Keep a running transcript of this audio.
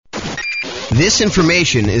This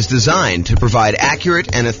information is designed to provide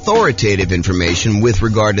accurate and authoritative information with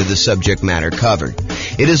regard to the subject matter covered.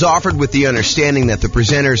 It is offered with the understanding that the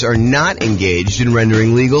presenters are not engaged in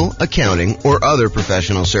rendering legal, accounting, or other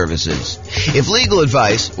professional services. If legal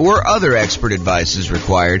advice or other expert advice is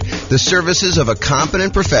required, the services of a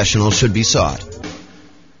competent professional should be sought.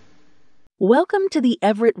 Welcome to the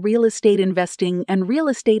Everett Real Estate Investing and Real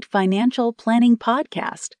Estate Financial Planning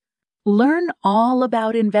Podcast. Learn all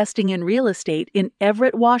about investing in real estate in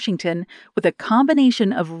Everett, Washington, with a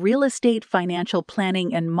combination of real estate financial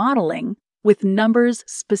planning and modeling with numbers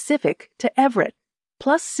specific to Everett,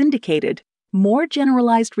 plus syndicated, more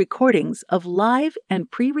generalized recordings of live and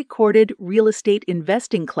pre-recorded real estate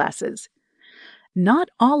investing classes. Not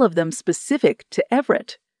all of them specific to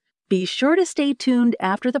Everett. Be sure to stay tuned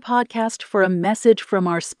after the podcast for a message from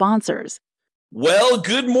our sponsors. Well,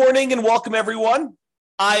 good morning and welcome, everyone.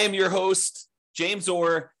 I am your host, James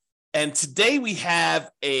Orr, and today we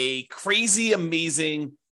have a crazy,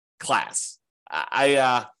 amazing class.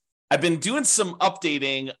 I've been doing some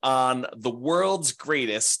updating on the world's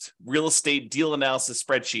greatest real estate deal analysis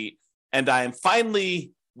spreadsheet, and I am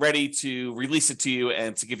finally ready to release it to you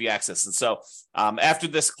and to give you access. And so after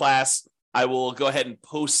this class, I will go ahead and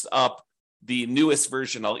post up the newest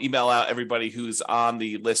version. I'll email out everybody who's on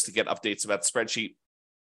the list to get updates about the spreadsheet,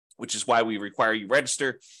 which is why we require you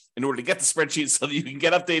register in order to get the spreadsheet so that you can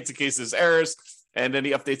get updates in case there's errors and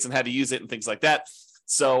any updates on how to use it and things like that.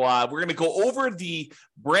 So we're going to go over the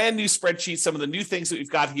brand new spreadsheet, some of the new things that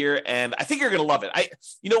we've got here, and I think you're going to love it.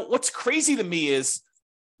 What's crazy to me is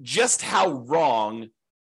just how wrong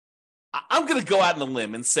I'm going to go out on a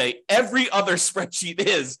limb and say every other spreadsheet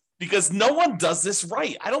is, because no one does this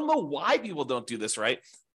right. I don't know why people don't do this right,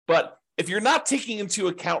 but if you're not taking into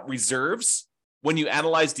account reserves when you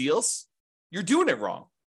analyze deals, you're doing it wrong,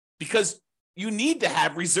 because you need to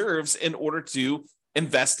have reserves in order to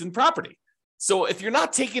invest in property. So if you're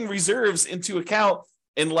not taking reserves into account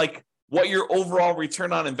in like what your overall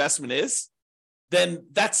return on investment is, then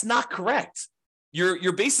that's not correct.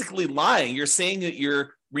 You're basically lying. You're saying that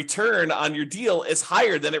your return on your deal is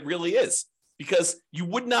higher than it really is, because you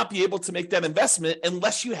would not be able to make that investment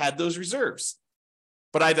unless you had those reserves.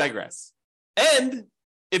 But I digress. And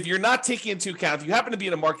if you're not taking into account, if you happen to be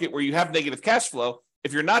in a market where you have negative cash flow,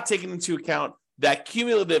 if you're not taking into account that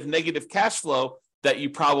cumulative negative cash flow that you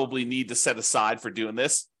probably need to set aside for doing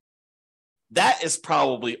this, that is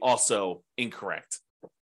probably also incorrect.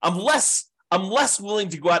 I'm less willing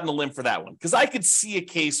to go out on a limb for that one, because I could see a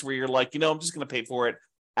case where you're like, I'm just going to pay for it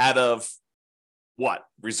out of what?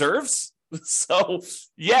 Reserves? So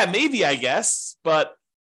yeah, maybe, I guess, but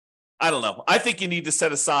I don't know. I think you need to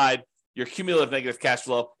set aside your cumulative negative cash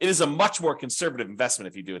flow. It is a much more conservative investment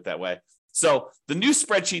if you do it that way. So the new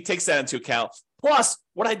spreadsheet takes that into account. Plus,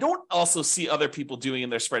 what I don't also see other people doing in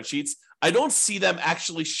their spreadsheets, I don't see them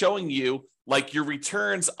actually showing you like your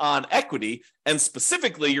returns on equity, and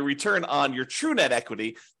specifically your return on your true net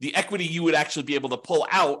equity, the equity you would actually be able to pull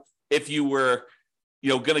out if you were,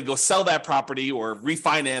 going to go sell that property or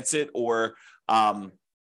refinance it, or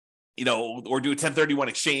or do a 1031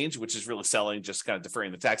 exchange, which is really selling, just kind of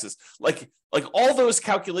deferring the taxes. Like all those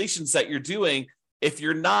calculations that you're doing, if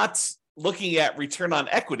you're not looking at return on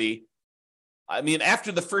equity, I mean,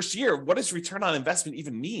 after the first year, what does return on investment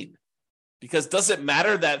even mean? Because does it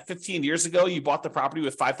matter that 15 years ago you bought the property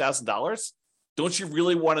with $5,000? Don't you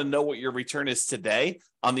really want to know what your return is today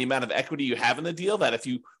on the amount of equity you have in the deal, that if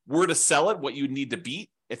you were to sell it, what you would need to beat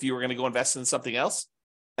if you were going to go invest in something else?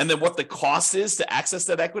 And then what the cost is to access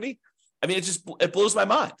that equity? I mean, it blows my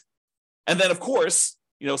mind. And then, of course,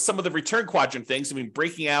 some of the return quadrant things,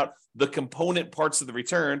 breaking out the component parts of the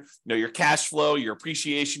return, your cash flow, your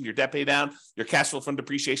appreciation, your debt pay down, your cash flow from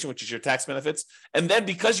depreciation, which is your tax benefits. And then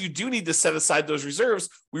because you do need to set aside those reserves,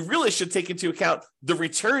 we really should take into account the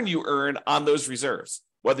return you earn on those reserves,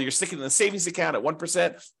 whether you're sticking in a savings account at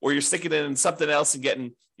 1% or you're sticking it in something else and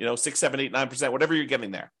getting, 6, 7, 8, 9%, whatever you're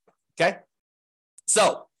getting there. Okay.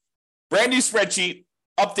 So brand new spreadsheet,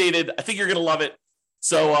 updated. I think you're going to love it.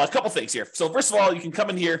 So a couple things here. So first of all, you can come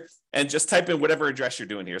in here and just type in whatever address you're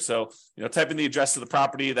doing here. So, type in the address of the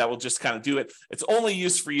property. That will just kind of do it. It's only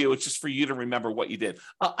used for you. It's just for you to remember what you did.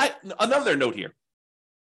 Another note here.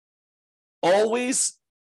 Always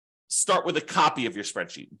start with a copy of your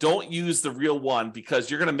spreadsheet. Don't use the real one, because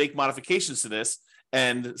you're going to make modifications to this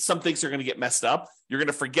and some things are going to get messed up. You're going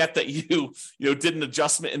to forget that you did an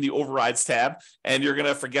adjustment in the overrides tab, and you're going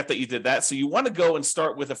to forget that you did that. So you want to go and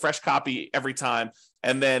start with a fresh copy every time,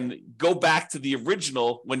 and then go back to the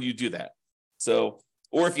original when you do that. So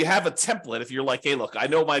Or if you have a template, if you're like, hey, look, I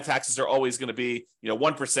know my taxes are always going to be,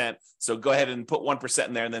 1%. So go ahead and put 1%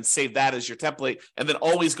 in there and then save that as your template. And then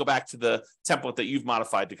always go back to the template that you've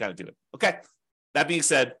modified to kind of do it. Okay. That being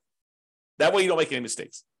said, that way you don't make any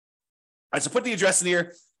mistakes. All right. So put the address in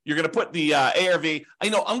here. You're going to put the ARV. I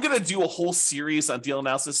know I'm going to do a whole series on deal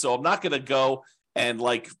analysis. So I'm not going to go and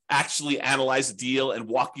actually analyze a deal and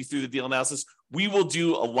walk you through the deal analysis. We will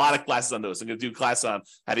do a lot of classes on those. I'm going to do a class on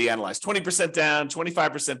how do you analyze 20% down,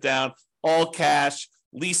 25% down, all cash,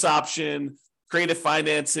 lease option, creative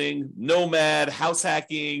financing, nomad, house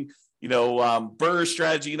hacking, BRRRR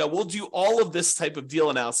strategy. We'll do all of this type of deal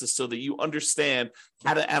analysis so that you understand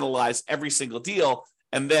how to analyze every single deal.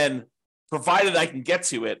 And then, provided I can get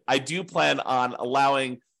to it, I do plan on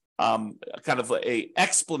allowing kind of a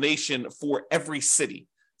explanation for every city.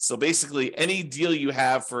 So basically, any deal you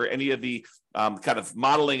have for any of the kind of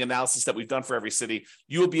modeling analysis that we've done for every city,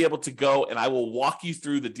 you will be able to go and I will walk you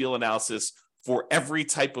through the deal analysis for every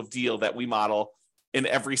type of deal that we model in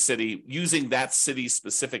every city using that city's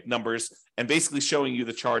specific numbers and basically showing you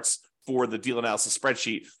the charts for the deal analysis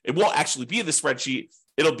spreadsheet. It won't actually be the spreadsheet.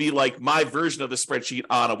 It'll be like my version of the spreadsheet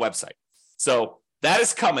on a website. So that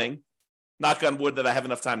is coming. Knock on wood that I have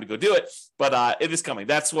enough time to go do it, but it is coming.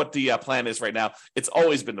 That's what the plan is right now. It's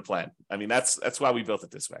always been the plan. I mean, that's why we built it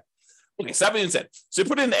this way. Okay, so that being said, so you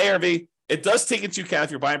put it in the ARV. It does take into account if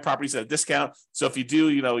you're buying properties at a discount. So if you do,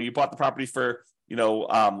 you bought the property for,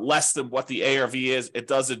 less than what the ARV is, it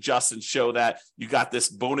does adjust and show that you got this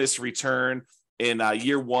bonus return in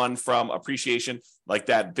year one from appreciation, like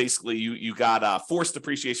that. Basically, you got forced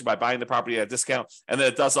appreciation by buying the property at a discount. And then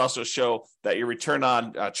it does also show that your return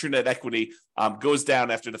on true net equity goes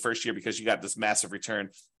down after the first year because you got this massive return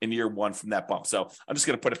in year one from that bump. So I'm just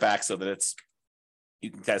going to put it back so that you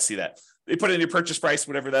can kind of see that. They put in your purchase price,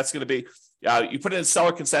 whatever that's going to be. You put in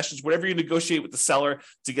seller concessions, whatever you negotiate with the seller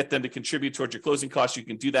to get them to contribute towards your closing costs, you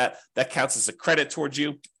can do that. That counts as a credit towards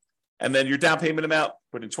you. And then your down payment amount,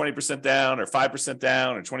 put in 20% down or 5%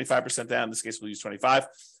 down or 25% down. In this case, we'll use 25.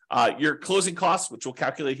 Your closing costs, which we'll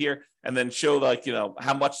calculate here, and then show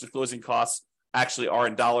how much the closing costs actually are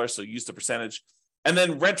in dollars. So use the percentage. And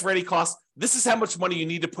then rent ready costs. This is how much money you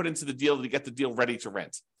need to put into the deal to get the deal ready to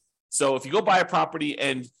rent. So if you go buy a property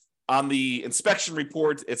and on the inspection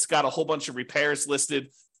report, it's got a whole bunch of repairs listed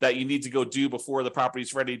that you need to go do before the property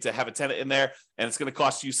is ready to have a tenant in there, and it's going to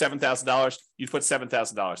cost you $7,000, you put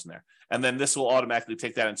 $7,000 in there. And then this will automatically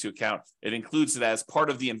take that into account. It includes it as part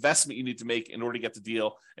of the investment you need to make in order to get the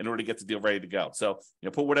deal ready to go. So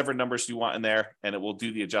put whatever numbers you want in there, and it will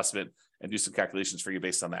do the adjustment and do some calculations for you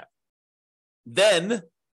based on that. Then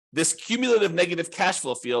this cumulative negative cash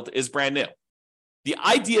flow field is brand new. The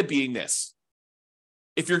idea being this: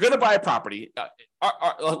 if you're going to buy a property,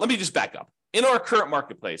 let me just back up. In our current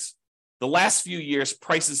marketplace, the last few years,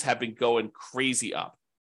 prices have been going crazy up.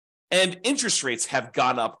 And interest rates have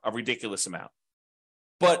gone up a ridiculous amount.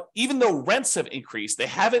 But even though rents have increased, they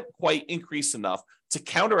haven't quite increased enough to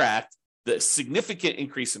counteract the significant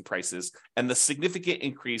increase in prices and the significant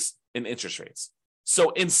increase in interest rates.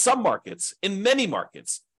 So in some markets, in many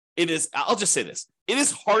markets, I'll just say this, it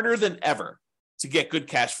is harder than ever to get good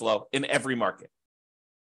cash flow in every market.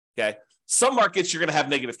 Okay. Some markets, you're going to have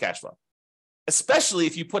negative cash flow, especially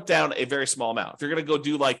if you put down a very small amount. If you're going to go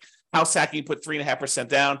do like house hacking, put 3.5%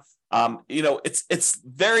 down, it's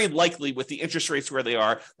very likely with the interest rates where they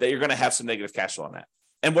are that you're going to have some negative cash flow on that.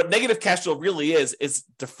 And what negative cash flow really is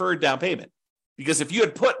deferred down payment. Because if you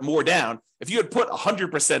had put more down, if you had put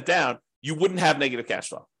 100% down, you wouldn't have negative cash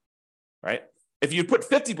flow, right? If you put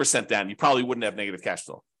 50% down, you probably wouldn't have negative cash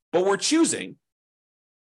flow. But we're choosing,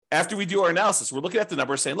 after we do our analysis, we're looking at the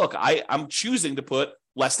numbers saying, look, I'm choosing to put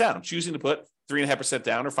less down. I'm choosing to put 3.5%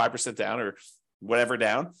 down or 5% down or whatever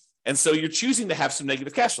down. And so you're choosing to have some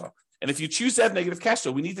negative cash flow. And if you choose to have negative cash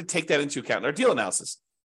flow, we need to take that into account in our deal analysis.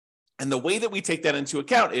 And the way that we take that into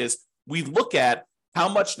account is we look at how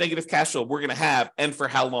much negative cash flow we're going to have and for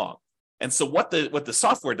how long. And so what the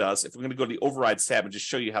software does, if we're going to go to the overrides tab and just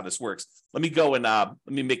show you how this works, let me go and let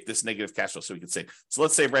me make this negative cash flow so we can see. So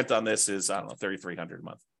let's say rent on this is, $3,300 a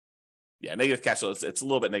month. Yeah, negative cash flow, it's a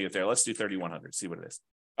little bit negative there. Let's do $3,100, see what it is.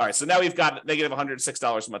 All right, so now we've got negative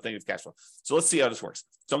 $106 a month negative cash flow. So let's see how this works.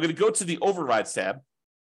 So I'm going to go to the overrides tab.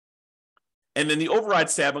 And in the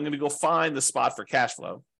overrides tab, I'm going to go find the spot for cash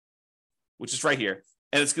flow, which is right here.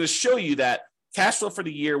 And it's going to show you that cash flow for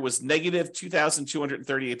the year was negative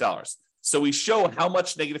 $2,238. So we show how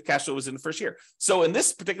much negative cash flow was in the first year. So in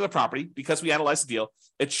this particular property, because we analyzed the deal,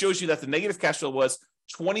 it shows you that the negative cash flow was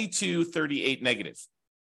 $2,238 negative.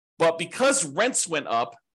 But because rents went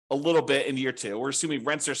up a little bit in year two. We're assuming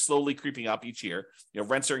rents are slowly creeping up each year.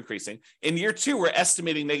 Rents are increasing. In year two, we're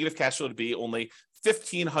estimating negative cash flow to be only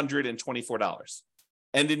 $1,524.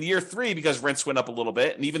 And in year three, because rents went up a little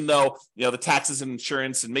bit, and even though the taxes and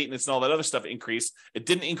insurance and maintenance and all that other stuff increased, it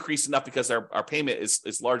didn't increase enough because our payment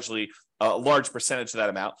is largely a large percentage of that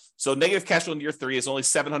amount. So negative cash flow in year three is only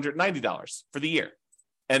 $790 for the year.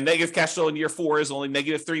 And negative cash flow in year four is only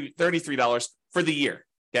negative $33 for the year.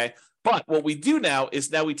 Okay. But what we do now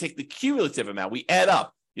is we take the cumulative amount. We add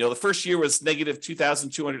up. The first year was negative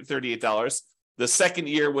 $2,238. The second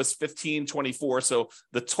year was $1,524. So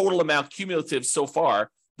the total amount cumulative so far,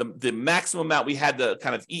 the maximum amount we had to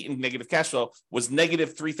kind of eat in negative cash flow was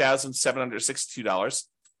negative $3,762,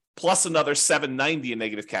 plus another $790 in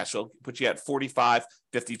negative cash flow, put you at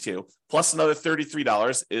 $4,552, plus another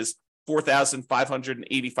 $33 is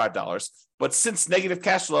 $4,585. But since negative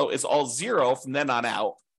cash flow is all zero from then on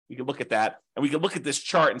out, we can look at that, and we can look at this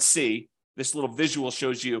chart and see this little visual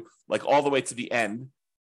shows you like all the way to the end.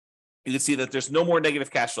 You can see that there's no more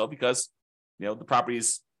negative cash flow because the property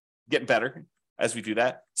is getting better as we do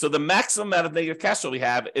that. So the maximum amount of negative cash flow we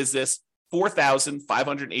have is this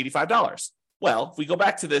 $4,585. Well, if we go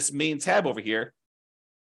back to this main tab over here,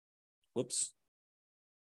 whoops.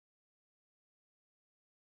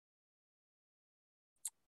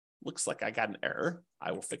 Looks like I got an error.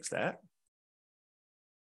 I will fix that.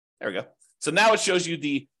 There we go. So now it shows you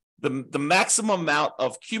the maximum amount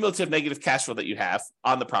of cumulative negative cash flow that you have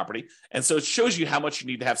on the property. And so it shows you how much you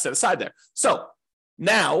need to have set aside there. So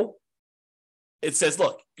now it says,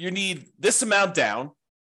 look, you need this amount down,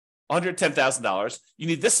 $110,000. You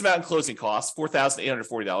need this amount in closing costs,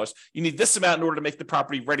 $4,840. You need this amount in order to make the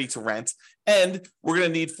property ready to rent. And we're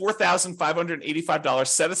going to need $4,585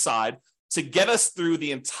 set aside to get us through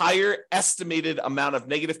the entire estimated amount of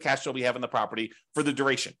negative cash flow we have in the property for the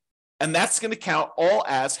duration. And that's going to count all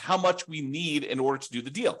as how much we need in order to do the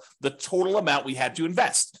deal. The total amount we had to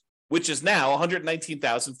invest, which is now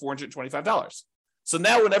 $119,425. So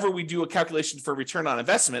now whenever we do a calculation for return on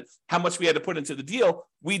investment, how much we had to put into the deal,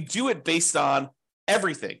 we do it based on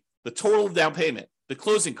everything: the total down payment, the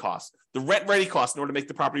closing costs, the rent ready costs in order to make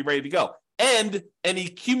the property ready to go, and any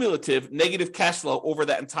cumulative negative cash flow over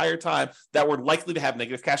that entire time that we're likely to have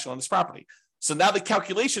negative cash flow on this property. So now the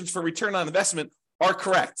calculations for return on investment are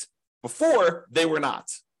correct. Before, they were not.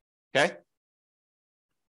 Okay?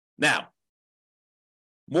 Now,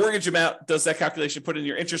 mortgage amount does that calculation, put in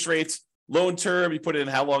your interest rates, loan term, you put in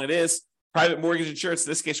how long it is. Private mortgage insurance, in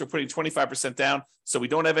this case, we're putting 25% down. So we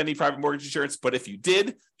don't have any private mortgage insurance. But if you did,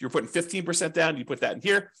 if you're putting 15% down, you put that in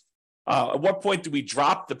here. At what point do we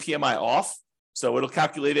drop the PMI off? So it'll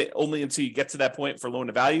calculate it only until you get to that point for loan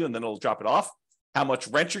to value, and then it'll drop it off. How much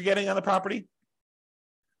rent you're getting on the property.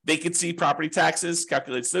 Vacancy, property taxes,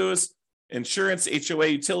 calculates those. Insurance, HOA,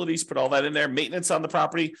 utilities, put all that in there. Maintenance on the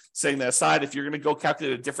property, setting that aside. If you're going to go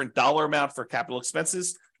calculate a different dollar amount for capital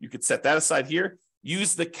expenses, you could set that aside here.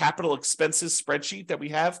 Use the capital expenses spreadsheet that we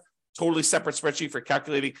have, totally separate spreadsheet for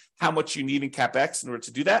calculating how much you need in CapEx in order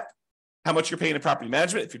to do that. How much you're paying in property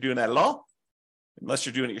management, if you're doing that at all, unless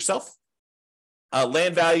you're doing it yourself.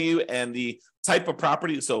 Land value and the type of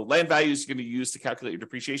property. So land value is going to use to calculate your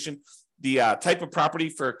depreciation. The type of property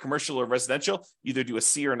for commercial or residential, either do a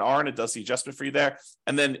C or an R, and it does the adjustment for you there.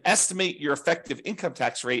 And then estimate your effective income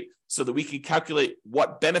tax rate so that we can calculate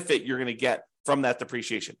what benefit you're going to get from that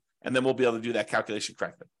depreciation. And then we'll be able to do that calculation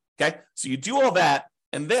correctly. Okay, so you do all that,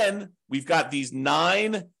 and then we've got these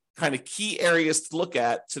 9 kind of key areas to look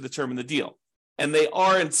at to determine the deal. And they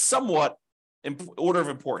are in somewhat order of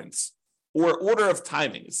importance or order of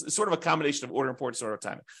timing. It's sort of a combination of order of importance and order of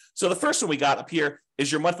timing. So the first one we got up here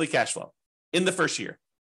is your monthly cash flow in the first year.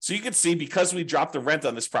 So you can see, because we dropped the rent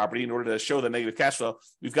on this property in order to show the negative cash flow,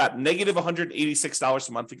 we've got negative $186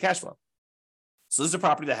 a month in cash flow. So this is a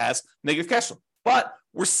property that has negative cash flow. But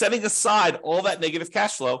we're setting aside all that negative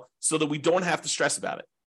cash flow so that we don't have to stress about it.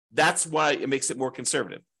 That's why it makes it more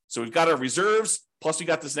conservative. So we've got our reserves, plus we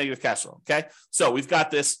got this negative cash flow, okay? So we've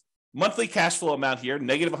got this monthly cash flow amount here,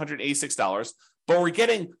 negative $186, but we're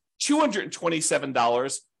getting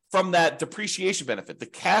 $227 from that depreciation benefit, the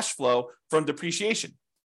cash flow from depreciation,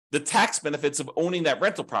 the tax benefits of owning that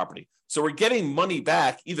rental property. So we're getting money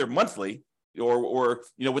back either monthly or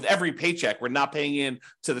with every paycheck. We're not paying in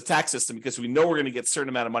to the tax system because we know we're going to get a certain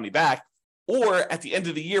amount of money back, or at the end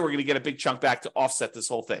of the year, we're going to get a big chunk back to offset this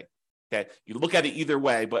whole thing. Okay, you look at it either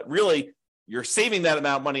way, but really you're saving that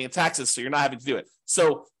amount of money in taxes, so you're not having to do it.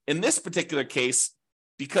 So in this particular case,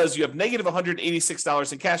 because you have negative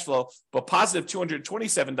 $186 in cash flow, but positive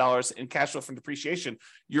 $227 in cash flow from depreciation,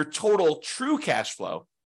 your total true cash flow,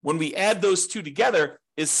 when we add those two together,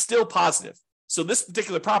 is still positive. So this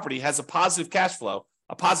particular property has a positive cash flow,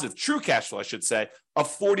 a positive true cash flow, I should say, of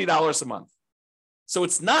 $40 a month. So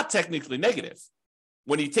it's not technically negative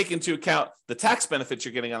when you take into account the tax benefits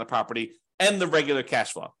you're getting on the property and the regular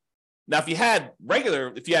cash flow. Now, if you had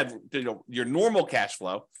your normal cash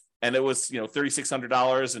flow and it was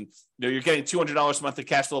 $3,600 and you're getting $200 a month of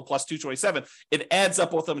cash flow plus $227, it adds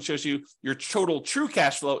up both of them and shows you your total true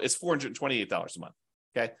cash flow is $428 a month.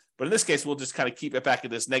 Okay, but in this case, we'll just kind of keep it back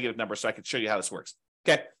at this negative number so I can show you how this works.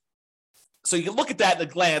 Okay, so you can look at that in a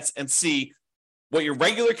glance and see what your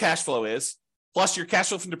regular cash flow is, plus your cash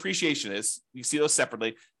flow from depreciation is. You see those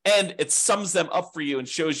separately, and it sums them up for you and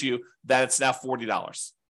shows you that it's now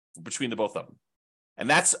 $40 between the both of them. And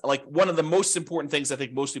that's like one of the most important things I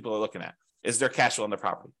think most people are looking at is their cash flow on their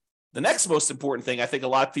property. The next most important thing I think a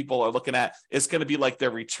lot of people are looking at is going to be like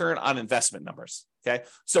their return on investment numbers. Okay,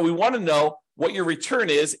 so we want to know what your return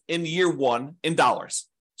is in year one in dollars.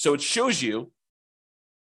 So it shows you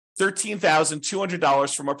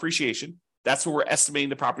 $13,200 from appreciation. That's where we're estimating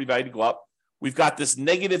the property value to go up. We've got this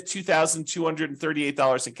negative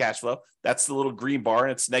 $2,238 in cash flow. That's the little green bar,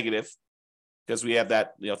 and it's negative because we have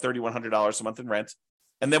that $3,100 a month in rent.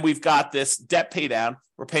 And then we've got this debt pay down.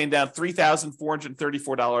 We're paying down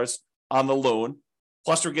 $3,434 on the loan,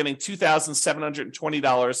 plus we're getting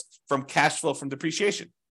 $2,720 from cash flow from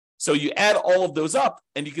depreciation. So you add all of those up,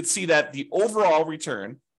 and you can see that the overall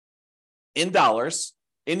return in dollars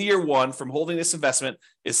in year one from holding this investment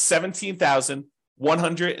is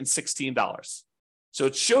 $17,116. So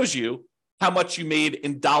it shows you how much you made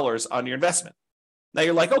in dollars on your investment. Now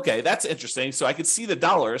you're like, okay, that's interesting. So I can see the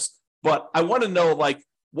dollars, but I want to know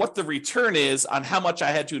what the return is on how much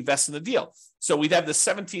I had to invest in the deal. So we'd have the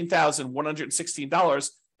 $17,116.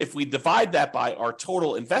 If we divide that by our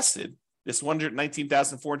total invested, this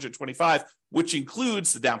 $119,425, which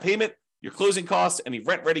includes the down payment, your closing costs, any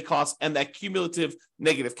rent-ready costs, and that cumulative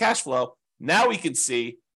negative cash flow, now we can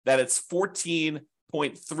see that it's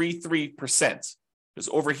 14.33%. Because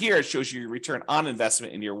over here, it shows you your return on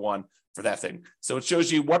investment in year one for that thing. So it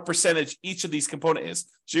shows you what percentage each of these component is.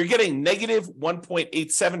 So you're getting negative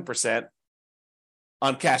 1.87%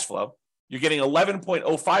 on cash flow. You're getting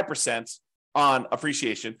 11.05% on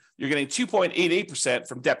appreciation. You're getting 2.88%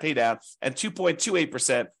 from debt pay down and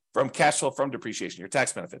 2.28% from cash flow from depreciation, your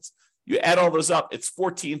tax benefits. You add all those up, it's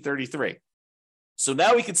 1433. So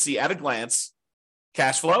now we can see at a glance,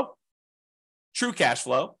 cash flow, true cash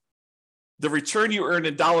flow, the return you earned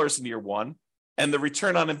in dollars in year one, and the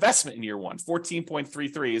return on investment in year one,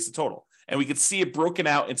 14.33 is the total. And we can see it broken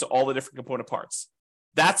out into all the different component parts.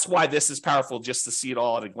 That's why this is powerful, just to see it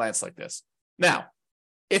all at a glance like this. Now,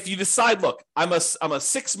 if you decide, look, I'm a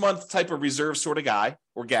 6-month type of reserve sort of guy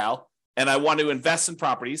or gal, and I want to invest in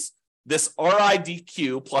properties, this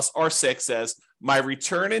RIDQ plus R6 says my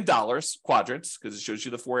return in dollars, quadrants, because it shows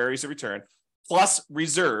you the 4 areas of return, plus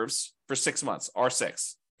reserves for 6 months,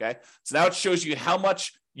 R6. Okay, so now it shows you how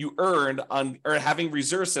much you earned on or having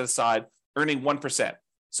reserves set aside, earning 1%.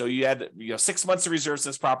 So you had 6 months of reserves in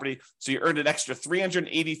this property, so you earned an extra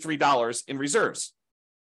 $383 in reserves.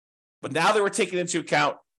 But now that we're taking into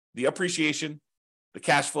account the appreciation, the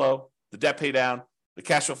cash flow, the debt pay down, the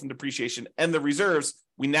cash flow from depreciation, and the reserves,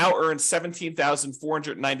 we now earn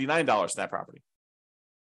 $17,499 in that property.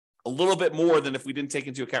 A little bit more than if we didn't take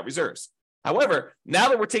into account reserves. However, now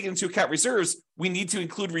that we're taking into account reserves, we need to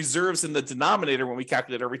include reserves in the denominator when we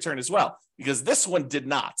calculate our return as well, because this one did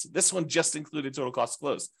not. This one just included total cost to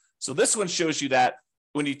close. So this one shows you that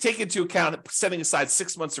when you take into account setting aside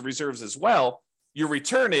 6 months of reserves as well, your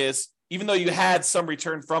return is, even though you had some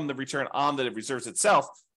return from the return on the reserves itself,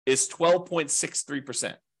 is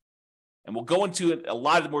 12.63%. And we'll go into it a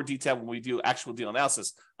lot more detail when we do actual deal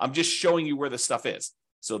analysis. I'm just showing you where this stuff is.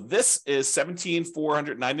 So this is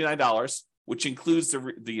 $17,499, which includes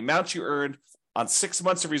the amount you earned on 6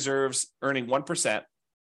 months of reserves, earning 1%.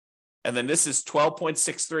 And then this is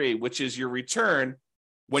 12.63, which is your return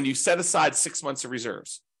when you set aside 6 months of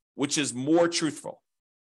reserves, which is more truthful.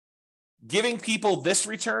 Giving people this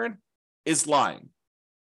return is lying,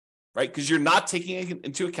 right? Because you're not taking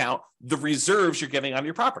into account the reserves you're getting on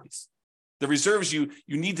your properties. The reserves you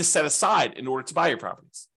need to set aside in order to buy your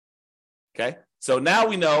properties. Okay? So now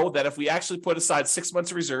we know that if we actually put aside 6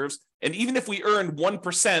 months of reserves, and even if we earn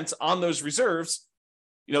 1% on those reserves,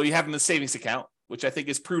 you have in the savings account, which I think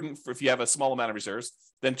is prudent for if you have a small amount of reserves,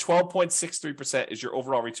 then 12.63% is your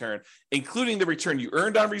overall return, including the return you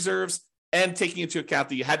earned on reserves and taking into account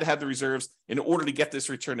that you had to have the reserves in order to get this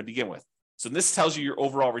return to begin with. So this tells you your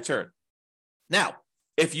overall return. Now,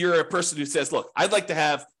 if you're a person who says, look, I'd like to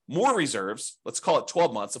have more reserves, let's call it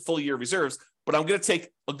 12 months, a full year of reserves, but I'm going to take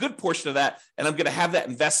a good portion of that and I'm going to have that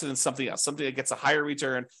invested in something else, something that gets a higher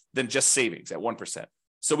return than just savings at 1%.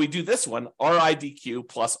 So we do this one, RIDQ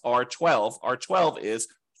plus R12. R12 is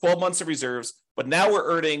 12 months of reserves, but now we're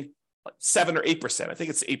earning 7 or 8%. I think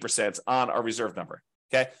it's 8% on our reserve number.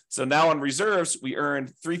 Okay. So now on reserves, we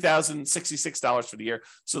earned $3,066 for the year.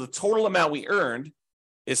 So the total amount we earned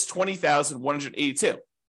is $20,182.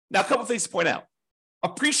 Now, a couple of things to point out.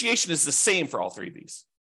 Appreciation is the same for all three of these.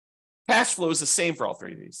 Cash flow is the same for all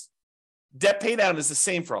three of these. Debt pay down is the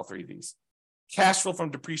same for all three of these. Cash flow from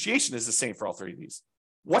depreciation is the same for all three of these.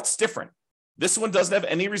 What's different? This one doesn't have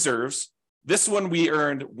any reserves. This one, we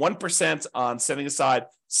earned 1% on setting aside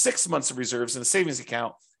 6 months of reserves in a savings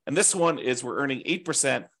account. And this one is we're earning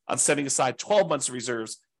 8% on setting aside 12 months of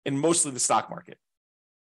reserves in mostly the stock market.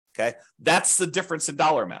 Okay, that's the difference in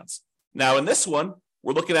dollar amounts. Now, in this one,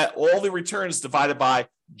 we're looking at all the returns divided by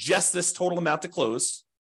just this total amount to close.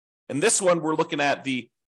 In this one, we're looking at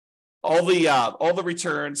all the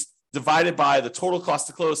returns divided by the total cost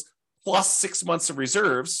to close plus 6 months of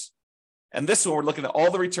reserves. And this one, we're looking at all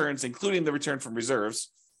the returns, including the return from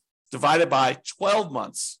reserves, divided by 12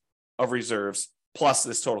 months of reserves plus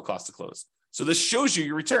this total cost to close. So this shows you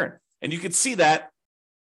your return. And you can see that,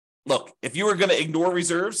 look, if you were going to ignore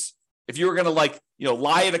reserves, if you were going to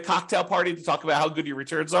lie at a cocktail party to talk about how good your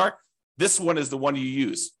returns are, this one is the one you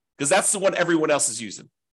use because that's the one everyone else is using,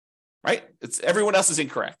 right? Everyone else is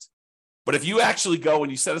incorrect. But if you actually go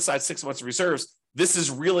and you set aside 6 months of reserves, this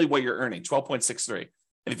is really what you're earning, 12.63.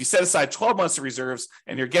 And if you set aside 12 months of reserves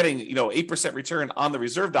and you're getting 8% return on the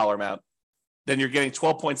reserve dollar amount, then you're getting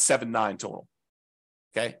 12.79 total.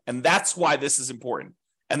 Okay. And that's why this is important.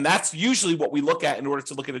 And that's usually what we look at in order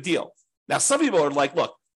to look at a deal. Now, some people are like,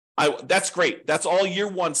 look, that's great. That's all year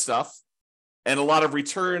one stuff and a lot of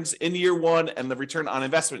returns in year one and the return on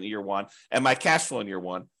investment in year one and my cash flow in year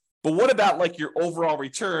one. But what about like your overall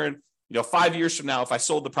return, 5 years from now, if I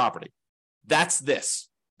sold the property? That's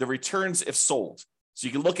the returns if sold. So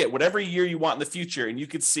you can look at whatever year you want in the future and you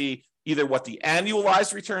can see either what the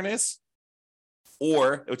annualized return is,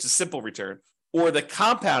 or which is simple return, or the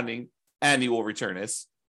compounding annual return is,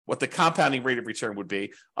 what the compounding rate of return would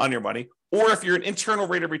be on your money. Or if you're an internal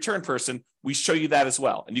rate of return person, we show you that as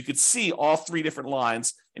well. And you could see all three different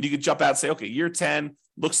lines and you could jump out and say, okay, year 10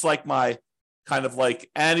 looks like my kind of like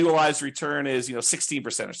annualized return is,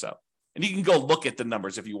 16% or so. And you can go look at the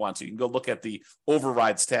numbers if you want to. You can go look at the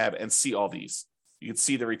overrides tab and see all these. You can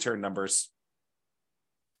see the return numbers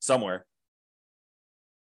somewhere.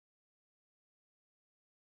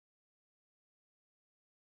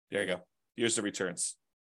 There you go. Here's the returns.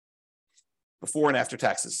 Before and after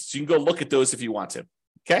taxes. So you can go look at those if you want to.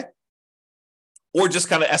 Okay? Or just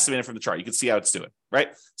kind of estimate it from the chart. You can see how it's doing, right?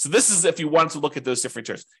 So this is if you want to look at those different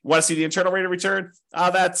returns. You want to see the internal rate of return?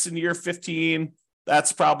 That's in year 15.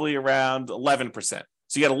 That's probably around 11%.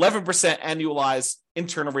 So you get 11% annualized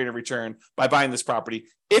internal rate of return by buying this property.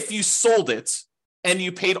 If you sold it and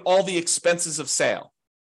you paid all the expenses of sale,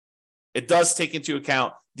 it does take into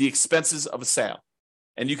account the expenses of a sale.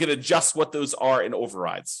 And you can adjust what those are in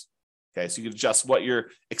overrides. Okay, so you can adjust what your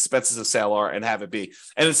expenses of sale are and have it be.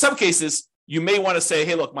 And in some cases, you may want to say,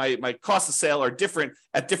 hey, look, my costs of sale are different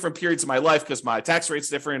at different periods of my life because my tax rate's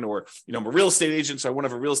different, or I'm a real estate agent, so I won't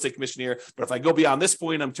have a real estate commission here. But if I go beyond this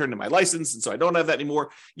point, I'm turning my license, and so I don't have that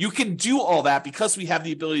anymore. You can do all that because we have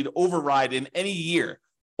the ability to override in any year,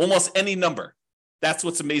 almost any number. That's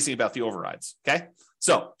what's amazing about the overrides. Okay,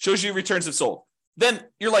 so shows you returns if sold. Then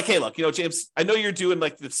you're like, hey, look, James, I know you're doing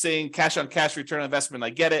like the saying cash on cash return on investment. I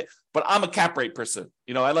get it, but I'm a cap rate person.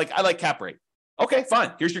 I like cap rate. Okay,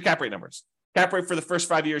 fine. Here's your cap rate numbers. Cap rate for the first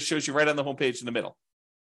 5 years shows you right on the homepage in the middle,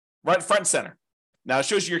 right front and center. Now it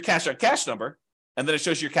shows you your cash on cash number, and then it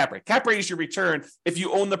shows you your cap rate. Cap rate is your return if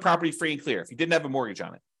you own the property free and clear. If you didn't have a mortgage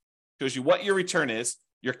on it, shows you what your return is,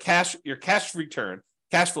 your cash return,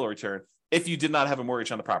 cash flow return, if you did not have a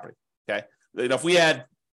mortgage on the property. Okay, if we had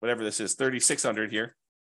whatever this is, 3,600 here,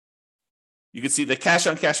 you can see the cash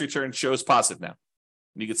on cash return shows positive now,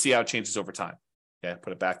 and you can see how it changes over time. Okay,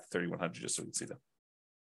 put it back to 3,100 just so we can see that.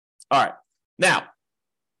 All right. Now,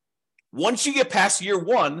 once you get past year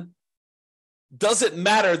one, does it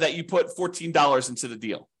matter that you put $14 into the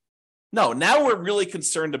deal? No, now we're really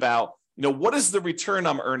concerned about, what is the return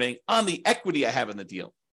I'm earning on the equity I have in the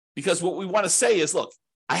deal? Because what we want to say is, look,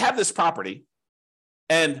 I have this property,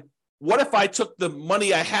 and what if I took the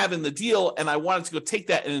money I have in the deal and I wanted to go take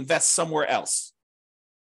that and invest somewhere else?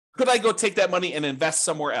 Could I go take that money and invest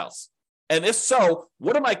somewhere else? And if so,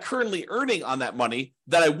 what am I currently earning on that money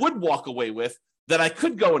that I would walk away with that I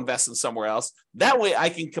could go invest in somewhere else? That way I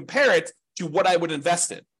can compare it to what I would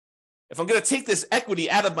invest in. If I'm going to take this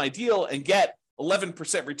equity out of my deal and get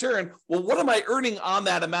 11% return, well, what am I earning on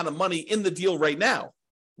that amount of money in the deal right now?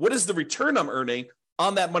 What is the return I'm earning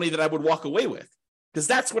on that money that I would walk away with? Because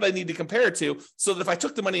that's what I need to compare it to, so that if I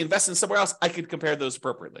took the money and invested in somewhere else, I could compare those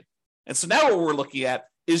appropriately. And so now what we're looking at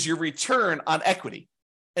is your return on equity.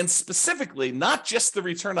 And specifically, not just the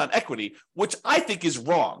return on equity, which I think is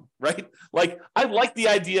wrong, right? Like, I like the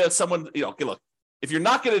idea of someone, okay, look, if you're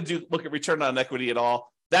not going to look at return on equity at all,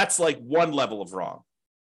 that's like one level of wrong.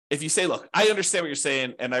 If you say, look, I understand what you're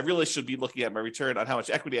saying, and I really should be looking at my return on how much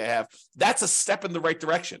equity I have, that's a step in the right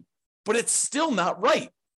direction. But it's still not right.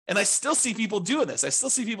 And I still see people doing this. I still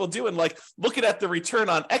see people doing like looking at the return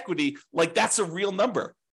on equity like that's a real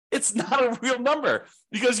number. It's not a real number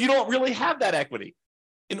because you don't really have that equity.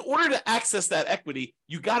 In order to access that equity,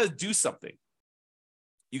 you got to do something.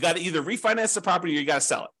 You got to either refinance the property or you got to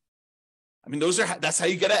sell it. I mean, that's how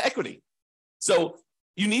you get at equity. So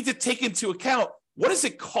you need to take into account, what does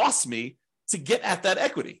it cost me to get at that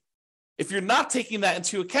equity? If you're not taking that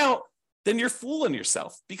into account, then you're fooling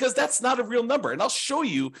yourself because that's not a real number. And I'll show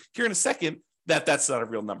you here in a second that that's not a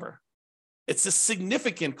real number. It's a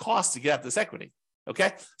significant cost to get at this equity.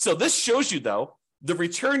 Okay. So this shows you, though, the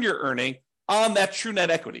return you're earning on that true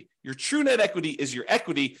net equity. Your true net equity is your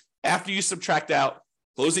equity after you subtract out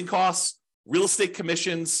closing costs, real estate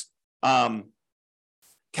commissions,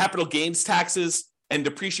 capital gains taxes, and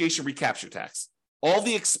depreciation recapture tax. All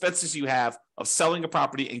the expenses you have of selling a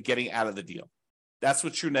property and getting out of the deal. That's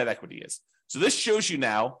what true net equity is. So this shows you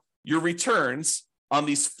now your returns on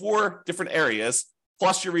these 4 different areas,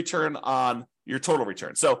 plus your return on your total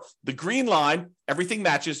return. So the green line, everything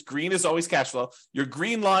matches. Green is always cash flow. Your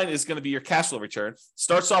green line is going to be your cash flow return.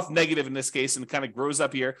 Starts off negative in this case and kind of grows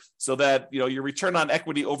up here so that, your return on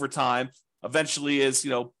equity over time eventually is,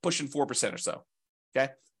 pushing 4% or so.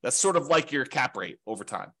 Okay. That's sort of like your cap rate over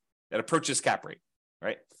time. That approaches cap rate,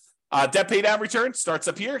 right? Debt pay down return starts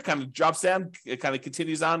up here, kind of drops down, it kind of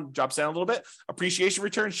continues on, drops down a little bit. Appreciation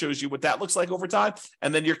return shows you what that looks like over time.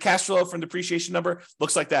 And then your cash flow from depreciation number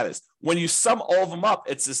looks like that is. When you sum all of them up,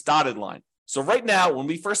 it's this dotted line. So right now, when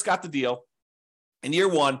we first got the deal, in year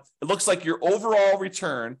 1, it looks like your overall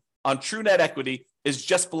return on true net equity is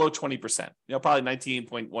just below 20%, probably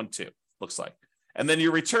 19.12 looks like. And then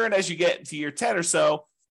your return as you get to year 10 or so,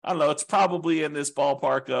 I don't know, it's probably in this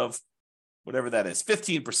ballpark of whatever that is,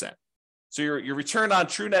 15%. So your return on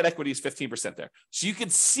true net equity is 15% there. So you can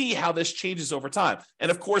see how this changes over time. And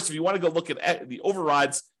of course, if you want to go look at the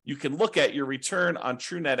overrides, you can look at your return on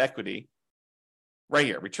true net equity right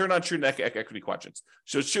here, return on true net equity quadrants.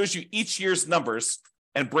 So it shows you each year's numbers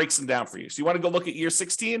and breaks them down for you. So you want to go look at year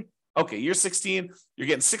 16? Okay, year 16, you're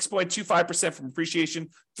getting 6.25% from appreciation,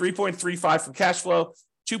 3.35 from cash flow,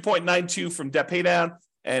 2.92 from debt pay down,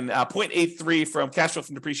 and 0.83 from cash flow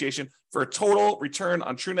from depreciation for a total return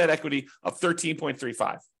on true net equity of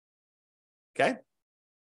 13.35. Okay?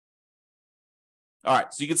 All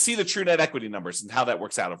right, so you can see the true net equity numbers and how that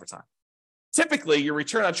works out over time. Typically, your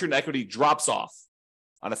return on true net equity drops off.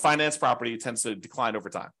 On a finance property, it tends to decline over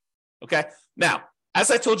time. Okay? Now,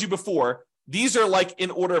 as I told you before, these are like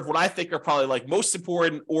in order of what I think are probably like most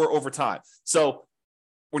important or over time. So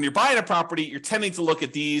when you're buying a property, you're tending to look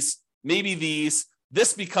at these, maybe these.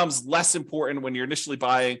 This becomes less important when you're initially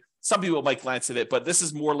buying. Some people might glance at it, but this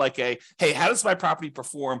is more like hey, how does my property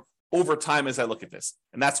perform over time as I look at this?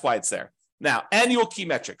 And that's why it's there. Now, annual key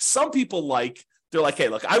metrics. Some people they're like, hey,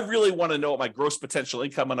 look, I really want to know what my gross potential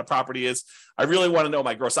income on a property is. I really want to know what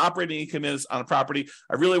my gross operating income is on a property.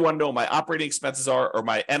 I really want to know what my operating expenses are or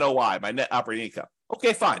my NOI, my net operating income.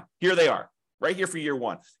 Okay, fine. Here they are, right here for year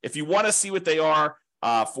 1. If you want to see what they are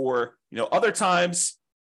for other times,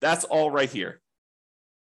 that's all right here.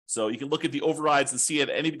 So you can look at the overrides and see it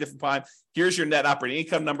at any different time. Here's your net operating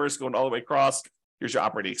income numbers going all the way across. Here's your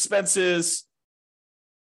operating expenses.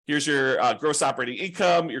 Here's your gross operating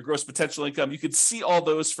income, your gross potential income. You could see all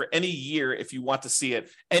those for any year if you want to see it,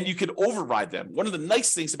 and you could override them. One of the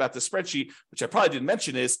nice things about the spreadsheet, which I probably didn't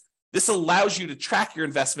mention, is this allows you to track your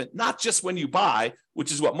investment, not just when you buy, which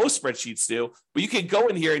is what most spreadsheets do, but you can go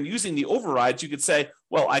in here and using the overrides, you could say,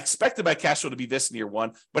 well, I expected my cash flow to be this in year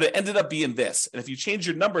 1, but it ended up being this. And if you change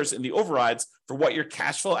your numbers in the overrides for what your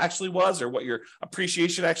cash flow actually was, or what your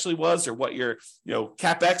appreciation actually was, or what your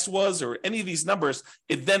CapEx was, or any of these numbers,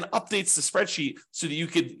 it then updates the spreadsheet so that you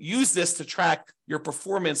could use this to track your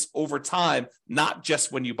performance over time, not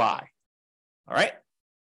just when you buy. All right.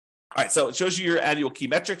 All right, so it shows you your annual key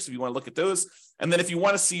metrics if you want to look at those. And then if you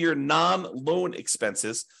want to see your non-loan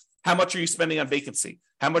expenses, how much are you spending on vacancy?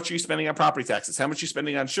 How much are you spending on property taxes? How much are you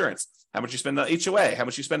spending on insurance? How much you spend on HOA? How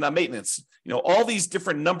much you spend on maintenance? All these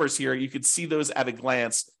different numbers here, you could see those at a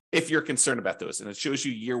glance if you're concerned about those. And it shows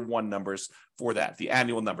you year one numbers for that, the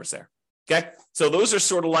annual numbers there. Okay. So those are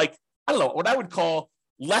sort of like, I don't know, what I would call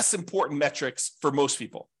less important metrics for most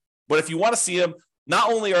people. But if you want to see them,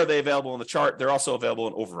 not only are they available on the chart, they're also available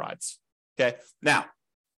in overrides. Okay. Now,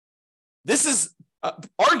 this is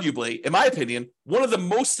arguably, in my opinion, one of the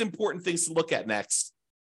most important things to look at next,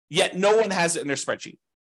 yet no one has it in their spreadsheet.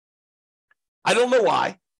 I don't know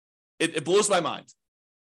why. It blows my mind.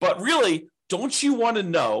 But really, don't you want to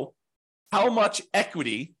know how much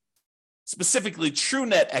equity, specifically true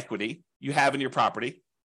net equity, you have in your property,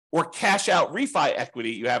 or cash out refi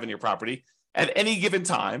equity you have in your property at any given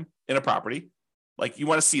time in a property? Like, you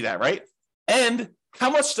want to see that, right? And how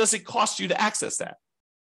much does it cost you to access that?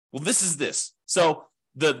 Well, this is this. So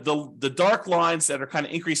the dark lines that are kind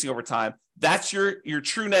of increasing over time, that's your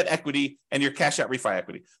true net equity and your cash out refi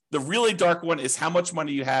equity. The really dark one is how much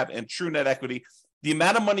money you have in true net equity, the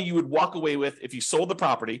amount of money you would walk away with if you sold the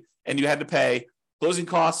property and you had to pay closing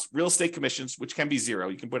costs, real estate commissions, which can be zero.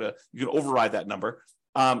 You can override that number.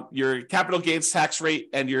 Your capital gains tax rate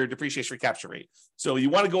and your depreciation recapture rate. So you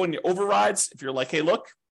want to go in your overrides. If you're like, hey, look,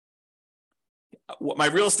 what my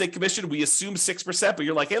real estate commission, we assume 6%, but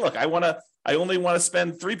you're like, hey, look, I only want to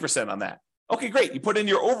spend 3% on that. Okay, great. You put in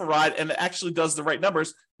your override and it actually does the right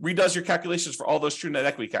numbers, redoes your calculations for all those true net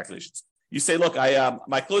equity calculations. You say, look,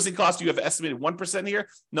 my closing costs, you have estimated 1% here.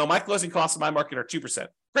 No, my closing costs in my market are 2%.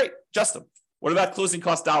 Great, adjust them. What about closing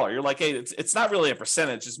cost dollar? You're like, hey, it's not really a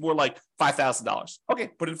percentage. It's more like $5,000. Okay,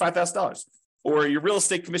 put in $5,000. Or your real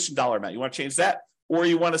estate commission dollar amount. You want to change that? Or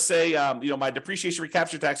you want to say, my depreciation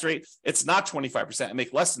recapture tax rate, it's not 25%. I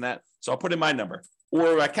make less than that, so I'll put in my number.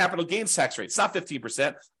 Or my capital gains tax rate, it's not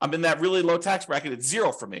 15%. I'm in that really low tax bracket. It's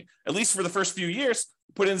zero for me, at least for the first few years.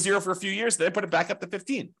 Put in zero for a few years, then put it back up to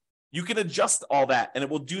 15. You can adjust all that, and it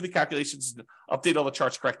will do the calculations and update all the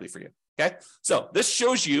charts correctly for you. Okay, so this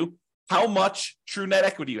shows you how much true net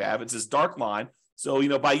equity you have. It's this dark line.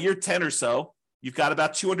 So, by year 10 or so, you've got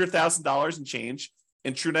about $200,000 in change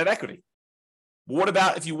in true net equity. But what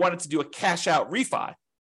about if you wanted to do a cash out refi?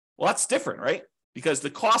 Well, that's different, right? Because the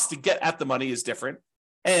cost to get at the money is different.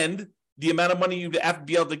 And the amount of money you have to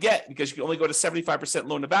be able to get, because you can only go to 75%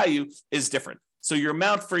 loan to value, is different. So your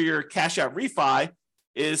amount for your cash out refi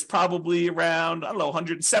is probably around,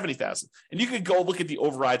 $170,000. And you could go look at the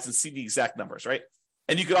overrides and see the exact numbers, right?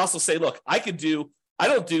 And you could also say, look, I don't do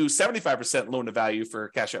 75% loan to value for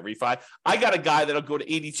cash out refi. I got a guy that'll go to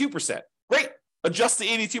 82%. Great. Adjust the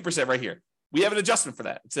 82% right here. We have an adjustment for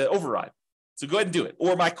that. It's an override. So go ahead and do it.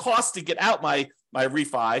 Or my cost to get out my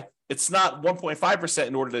refi, it's not 1.5%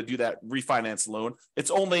 in order to do that refinance loan.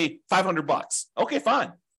 It's only $500. Okay,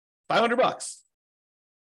 fine. $500.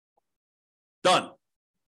 Done.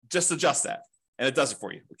 Just adjust that. And it does it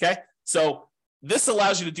for you. Okay. So this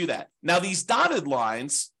allows you to do that. Now, these dotted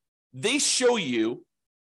lines, they show you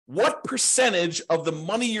what percentage of the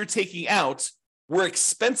money you're taking out were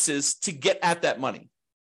expenses to get at that money.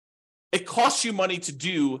 It costs you money to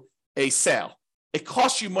do a sale. It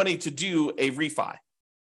costs you money to do a refi.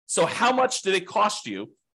 So how much did it cost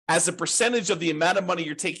you as a percentage of the amount of money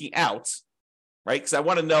you're taking out, right? Because I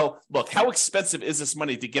want to know, look, how expensive is this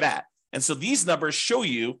money to get at? And so these numbers show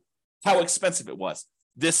you how expensive it was.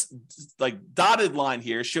 This like dotted line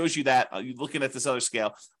here shows you that, you're looking at this other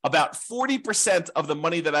scale, about 40% of the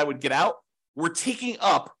money that I would get out were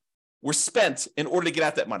spent in order to get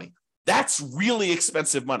at that money. That's really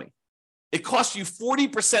expensive money. It costs you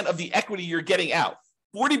 40% of the equity you're getting out.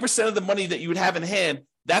 40% of the money that you would have in hand,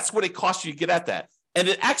 that's what it costs you to get at that. And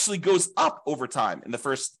it actually goes up over time in the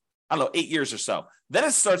first, 8 years or so. Then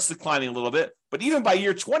it starts declining a little bit. But even by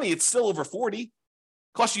year 20, it's still over 40. It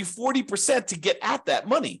costs you 40% to get at that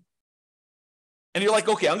money. And you're like,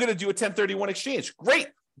 okay, I'm going to do a 1031 exchange. Great.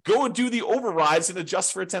 Go and do the overrides and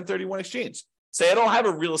adjust for a 1031 exchange. Say, I don't have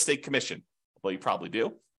a real estate commission. Well, you probably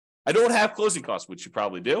do. I don't have closing costs, which you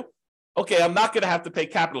probably do. Okay, I'm not going to have to pay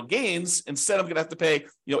capital gains. Instead, I'm going to have to pay,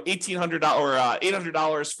 $1,800 or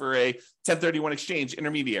 $800 for a 1031 exchange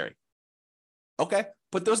intermediary. Okay,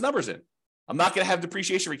 put those numbers in. I'm not going to have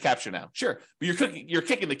depreciation recapture now. Sure, but you're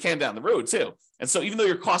kicking the can down the road too. And so even though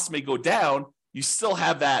your costs may go down, you still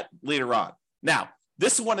have that later on. Now,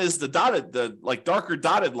 this one is the darker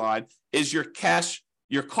dotted line is your cost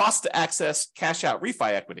to access cash out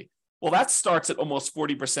refi equity. Well, that starts at almost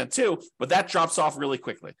 40% too, but that drops off really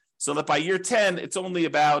quickly. So that by year 10, it's only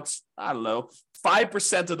about,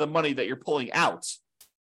 5% of the money that you're pulling out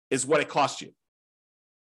is what it costs you.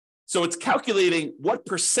 So it's calculating what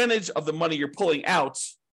percentage of the money you're pulling out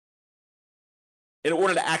in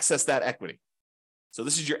order to access that equity. So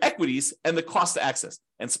this is your equities and the cost to access,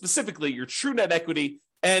 and specifically your true net equity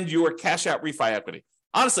and your cash out refi equity.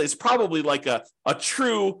 honestly, it's probably like a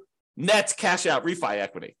true net cash out refi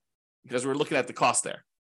equity because we're looking at the cost there.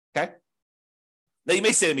 Okay. Now you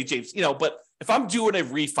may say to me, James, but if I'm doing a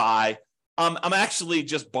refi, I'm actually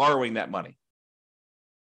just borrowing that money.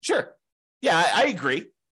 Sure. Yeah, I agree.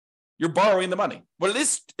 You're borrowing the money, but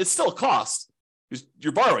it's still a cost.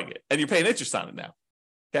 You're borrowing it and you're paying interest on it now.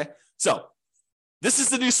 Okay. So this is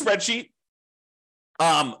the new spreadsheet.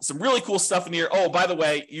 Some really cool stuff in here. Oh, by the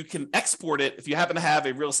way, you can export it if you happen to have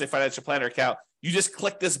a real estate financial planner account. You just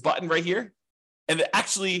click this button right here, and it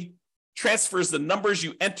actually transfers the numbers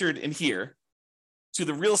you entered in here to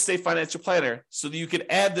the real estate financial planner so that you can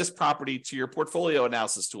add this property to your portfolio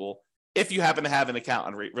analysis tool if you happen to have an account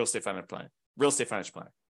on real estate financial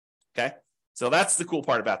planner. Okay, so that's the cool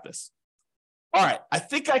part about this. All right, I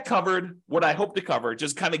think I covered what I hope to cover,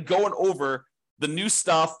 just kind of going over the new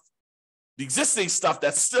stuff, the existing stuff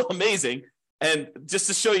that's still amazing, and just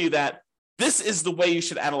to show you that this is the way you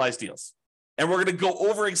should analyze deals. And we're going to go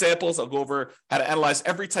over examples. I'll go over how to analyze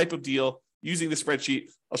every type of deal using the spreadsheet.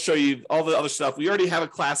 I'll show you all the other stuff. We already have a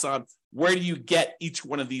class on where do you get each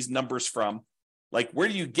one of these numbers from? Like, where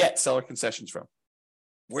do you get seller concessions from?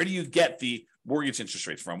 Where do you get the mortgage interest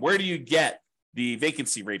rates from? Where do you get the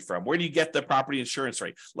vacancy rate from? Where do you get the property insurance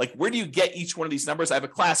rate? Like, where do you get each one of these numbers? I have a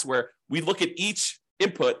class where we look at each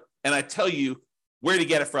input and I tell you where to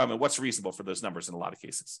get it from and what's reasonable for those numbers in a lot of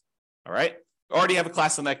cases. All right. I already have a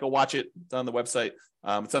class on that. Go watch it. It's on the website.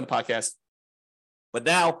 It's on the podcast. But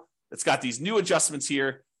now it's got these new adjustments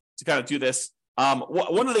here to kind of do this.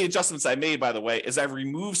 One of the adjustments I made, by the way, is I've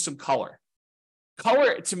removed some color.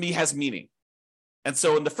 Color to me has meaning. And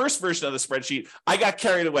so in the first version of the spreadsheet, I got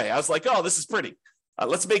carried away. I was like, oh, this is pretty.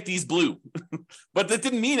 Let's make these blue. But that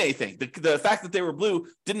didn't mean anything. The fact that they were blue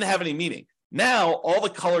didn't have any meaning. Now all the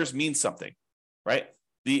colors mean something, right?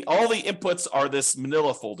 All the inputs are this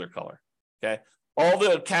manila folder color. Okay. All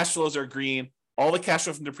the cash flows are green. All the cash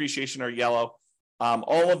flow from depreciation are yellow.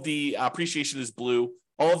 All of the appreciation is blue.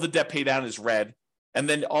 All of the debt pay down is red. And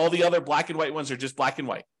then all the other black and white ones are just black and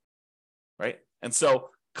white. Right. And so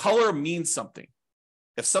color means something.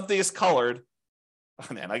 If something is colored,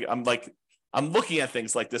 oh man, I'm looking at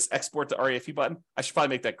things like this export to REFE button. I should probably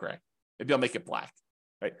make that gray. Maybe I'll make it black,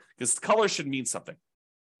 right? Because color should mean something.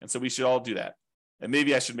 And so we should all do that. And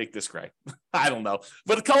maybe I should make this gray. I don't know.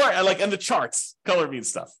 But the color, and the charts, color means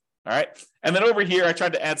stuff. All right. And then over here, I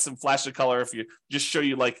tried to add some flash of color if you just show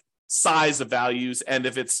you like size of values. And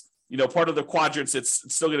if it's, part of the quadrants,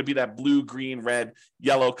 it's still going to be that blue, green, red,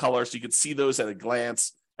 yellow color. So you can see those at a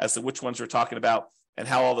glance as to which ones we're talking about and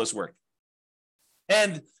how all those work.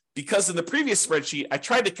 And because in the previous spreadsheet, I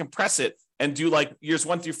tried to compress it and do like years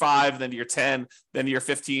 1 through 5, then year 10, then year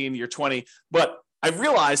 15, year 20. But I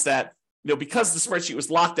realized that, because the spreadsheet was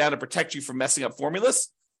locked down to protect you from messing up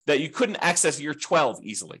formulas, that you couldn't access year 12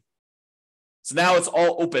 easily. So now it's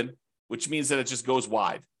all open, which means that it just goes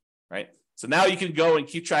wide, right? So now you can go and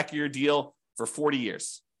keep track of your deal for 40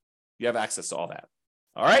 years. You have access to all that.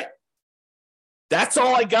 All right. That's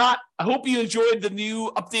all I got. I hope you enjoyed the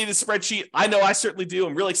new updated spreadsheet. I know I certainly do.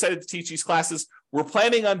 I'm really excited to teach these classes. We're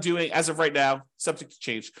planning on doing, as of right now, subject to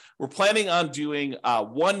change, we're planning on doing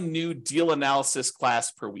one new deal analysis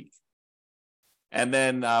class per week. And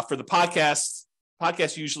then for the podcast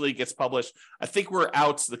usually gets published. I think we're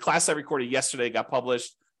out. The class I recorded yesterday got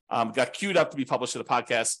published, got queued up to be published to the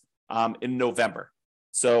podcast in November.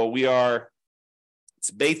 So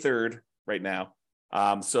it's May 3rd right now.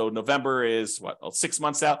 So November is 6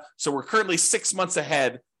 months out. So we're currently 6 months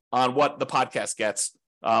ahead on what the podcast gets.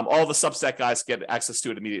 All the Substack guys get access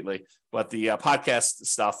to it immediately, but the podcast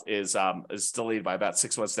stuff is delayed by about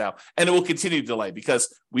 6 months now, and it will continue to delay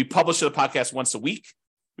because we publish the podcast once a week.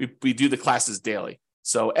 We do the classes daily.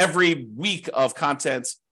 So every week of content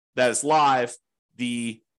that is live,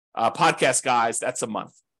 the podcast guys, that's a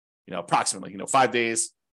month, approximately, 5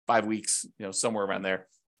 days, 5 weeks, somewhere around there.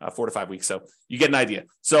 4 to 5 weeks. So you get an idea.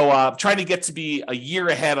 So trying to get to be a year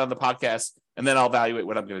ahead on the podcast, and then I'll evaluate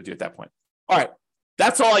what I'm going to do at that point. All right.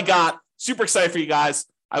 That's all I got. Super excited for you guys.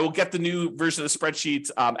 I will get the new version of the spreadsheet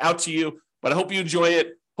out to you, but I hope you enjoy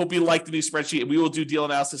it. Hope you like the new spreadsheet, and we will do deal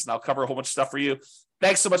analysis, and I'll cover a whole bunch of stuff for you.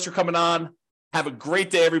 Thanks so much for coming on. Have a great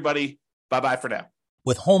day, everybody. Bye-bye for now.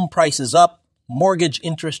 With home prices up, mortgage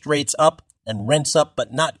interest rates up, and rents up,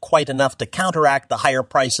 but not quite enough to counteract the higher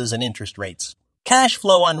prices and interest rates, cash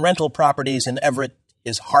flow on rental properties in Everett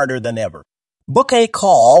is harder than ever. Book a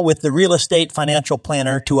call with the Real Estate Financial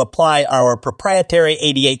Planner to apply our proprietary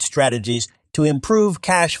 88 strategies to improve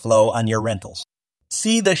cash flow on your rentals.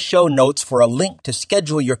 See the show notes for a link to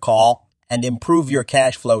schedule your call and improve your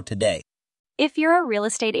cash flow today. If you're a real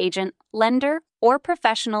estate agent, lender, or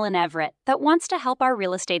professional in Everett that wants to help our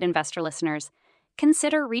real estate investor listeners,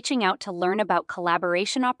 consider reaching out to learn about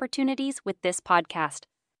collaboration opportunities with this podcast.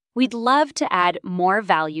 We'd love to add more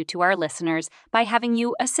value to our listeners by having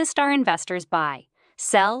you assist our investors buy,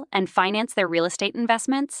 sell, and finance their real estate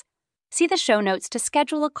investments. See the show notes to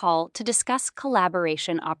schedule a call to discuss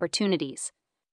collaboration opportunities.